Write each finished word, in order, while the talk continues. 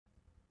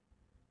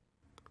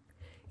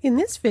In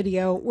this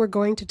video, we're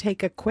going to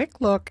take a quick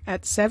look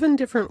at 7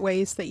 different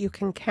ways that you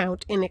can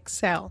count in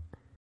Excel.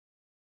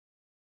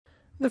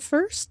 The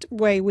first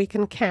way we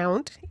can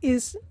count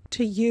is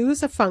to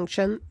use a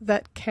function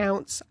that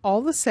counts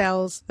all the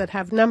cells that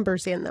have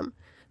numbers in them.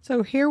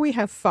 So here we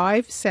have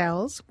 5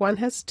 cells, one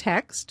has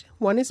text,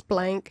 one is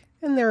blank,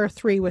 and there are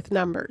 3 with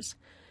numbers.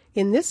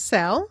 In this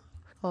cell,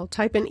 I'll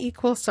type an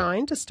equal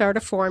sign to start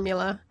a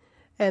formula,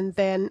 and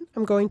then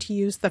I'm going to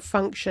use the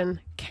function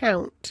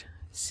count.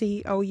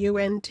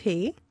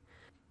 C-O-U-N-T,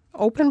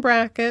 open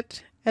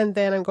bracket, and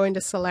then I'm going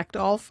to select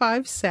all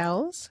 5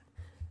 cells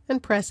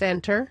and press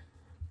enter,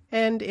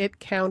 and it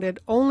counted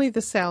only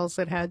the cells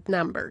that had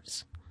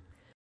numbers.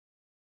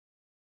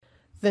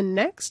 The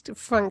next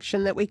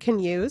function that we can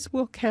use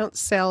will count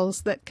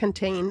cells that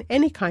contain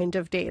any kind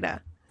of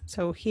data.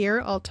 So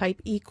here I'll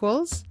type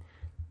equals,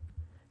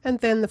 and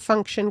then the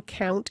function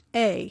count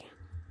A.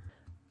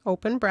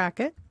 Open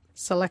bracket,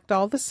 select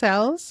all the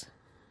cells,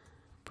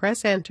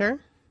 press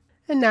enter,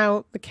 and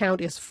now the count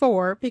is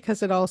 4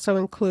 because it also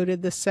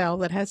included the cell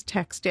that has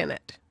text in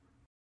it.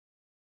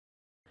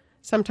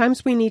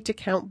 Sometimes we need to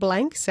count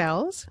blank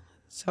cells,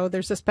 so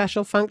there's a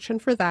special function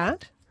for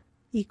that.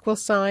 Equal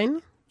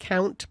sign,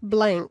 count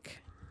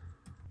blank.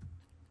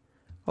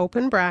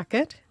 Open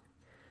bracket,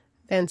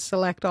 then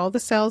select all the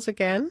cells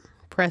again,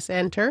 press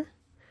enter,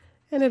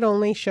 and it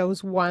only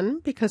shows 1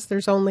 because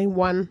there's only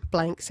 1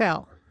 blank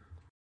cell.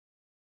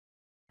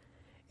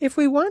 If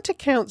we want to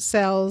count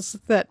cells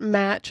that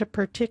match a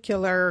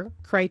particular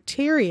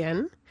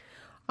criterion,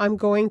 I'm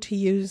going to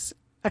use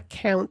a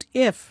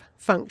COUNTIF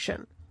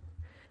function.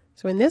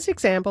 So in this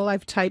example,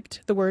 I've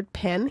typed the word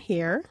pen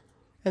here,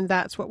 and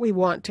that's what we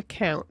want to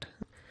count.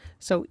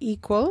 So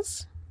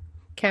equals,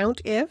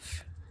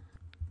 COUNTIF,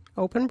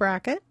 open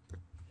bracket,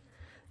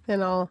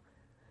 then I'll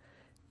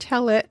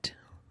tell it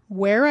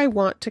where I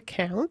want to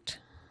count.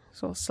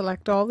 So I'll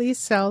select all these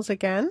cells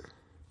again,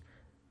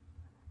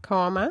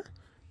 comma,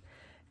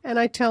 and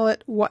I tell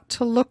it what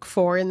to look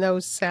for in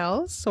those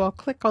cells. So I'll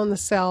click on the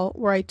cell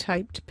where I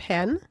typed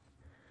pen,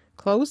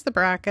 close the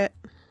bracket,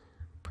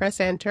 press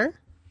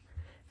enter,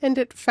 and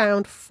it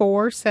found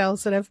 4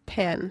 cells that have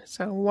pen.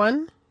 So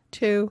 1,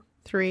 2,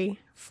 3,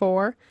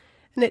 4,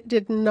 and it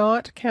did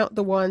not count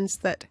the ones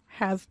that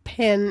have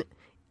pen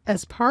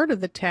as part of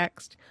the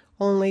text,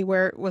 only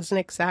where it was an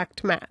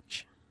exact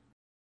match.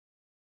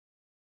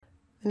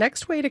 The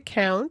next way to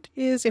count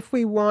is if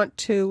we want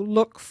to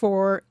look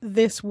for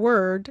this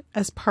word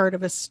as part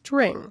of a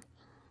string.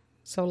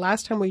 So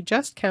last time we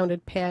just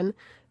counted pen,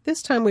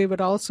 this time we would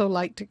also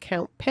like to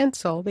count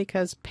pencil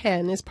because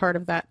pen is part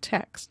of that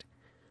text.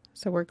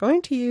 So we're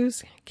going to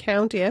use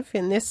COUNTIF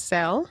in this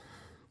cell,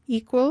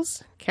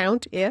 equals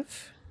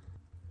COUNTIF,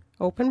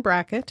 open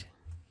bracket,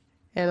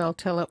 and I'll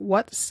tell it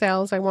what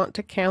cells I want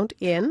to count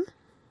in,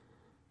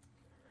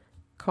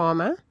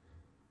 comma.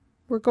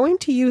 We're going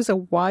to use a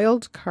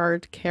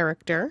wildcard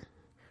character,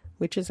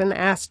 which is an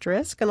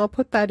asterisk, and I'll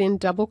put that in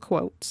double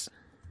quotes.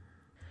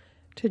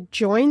 To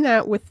join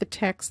that with the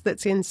text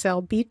that's in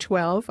cell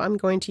B12, I'm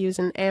going to use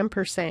an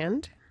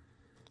ampersand.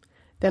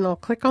 Then I'll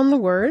click on the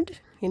word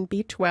in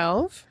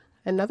B12,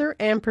 another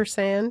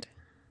ampersand,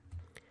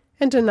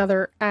 and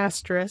another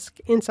asterisk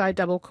inside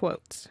double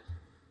quotes.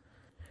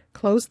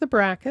 Close the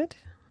bracket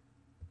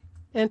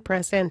and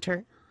press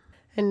enter.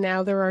 And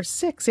now there are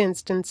 6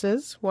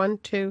 instances, 1,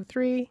 2,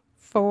 3,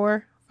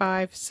 4,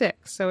 5,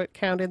 6. So it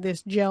counted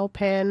this gel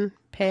pen,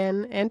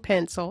 pen, and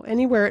pencil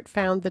anywhere it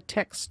found the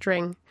text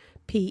string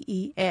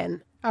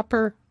PEN,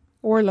 upper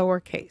or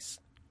lowercase.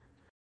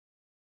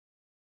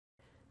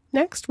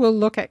 Next, we'll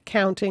look at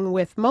counting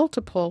with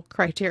multiple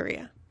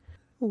criteria.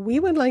 We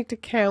would like to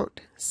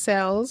count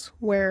cells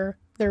where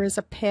there is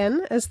a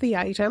pen as the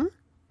item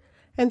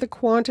and the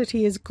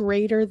quantity is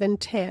greater than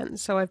 10.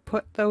 So I've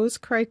put those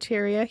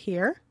criteria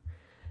here.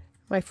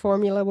 My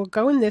formula will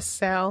go in this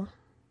cell.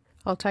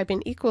 I'll type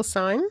in equal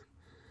sign.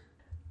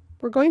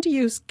 We're going to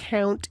use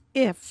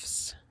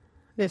COUNTIFs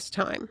this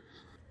time.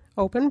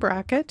 Open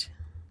bracket.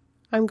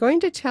 I'm going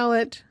to tell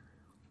it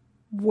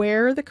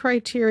where the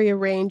criteria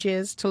range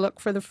is to look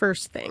for the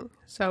first thing.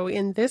 So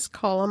in this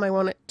column I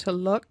want it to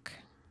look,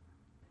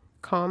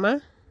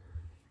 comma,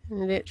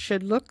 and it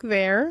should look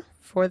there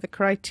for the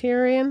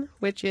criterion,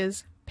 which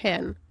is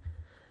pen.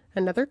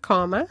 Another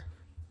comma,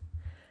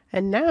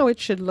 and now it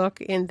should look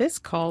in this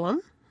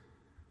column,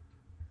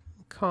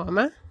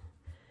 comma,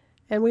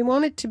 and we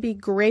want it to be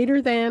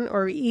greater than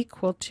or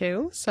equal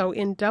to, so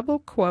in double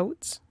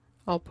quotes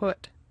I'll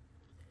put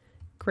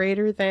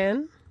greater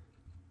than,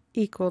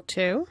 equal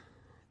to,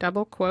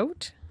 double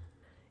quote,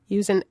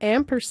 use an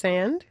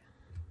ampersand,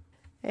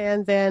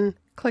 and then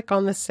click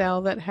on the cell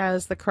that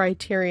has the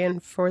criterion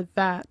for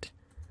that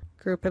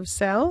group of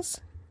cells,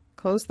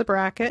 close the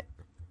bracket,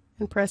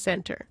 and press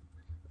enter.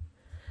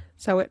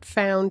 So it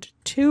found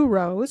 2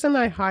 rows, and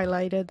I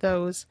highlighted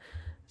those,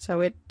 so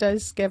it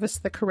does give us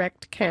the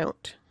correct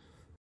count.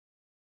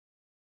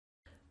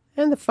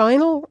 And the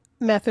final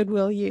method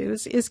we'll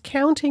use is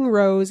counting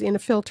rows in a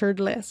filtered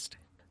list.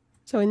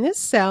 So in this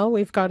cell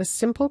we've got a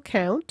simple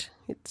count.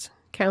 It's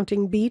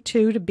counting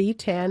B2 to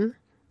B10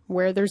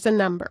 where there's a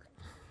number.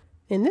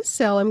 In this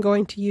cell, I'm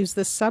going to use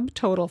the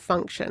subtotal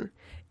function.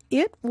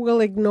 It will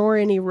ignore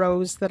any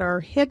rows that are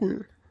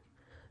hidden.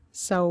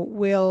 So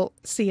we'll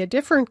see a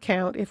different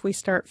count if we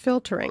start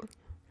filtering.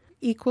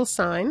 Equal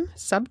sign,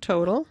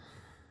 subtotal,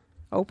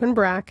 open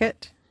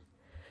bracket,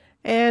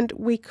 and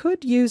we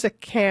could use a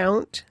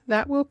count.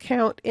 That will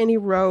count any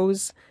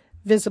rows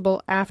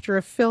visible after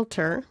a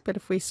filter, but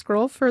if we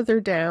scroll further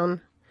down,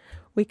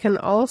 we can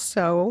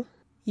also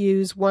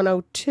use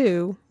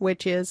 102,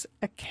 which is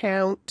a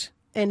count,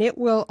 and it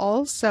will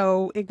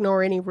also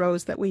ignore any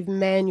rows that we've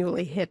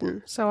manually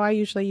hidden. So I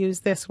usually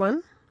use this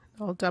one.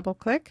 I'll double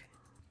click,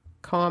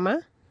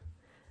 comma,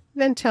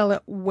 then tell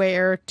it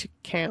where to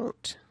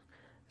count.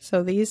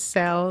 So these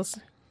cells,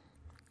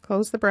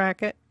 close the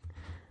bracket,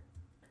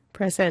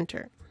 press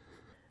enter.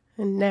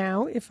 And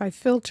now if I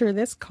filter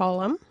this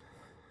column,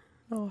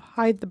 I'll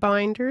hide the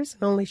binders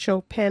and only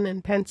show pen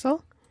and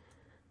pencil.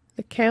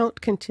 The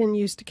count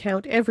continues to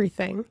count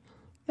everything,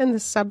 and the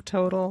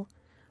subtotal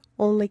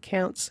only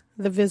counts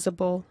the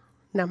visible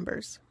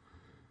numbers.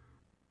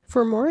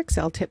 For more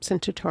Excel tips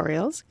and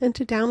tutorials, and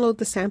to download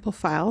the sample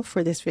file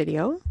for this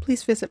video,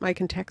 please visit my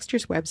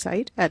Contextures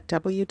website at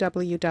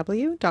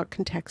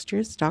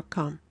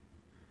www.contextures.com.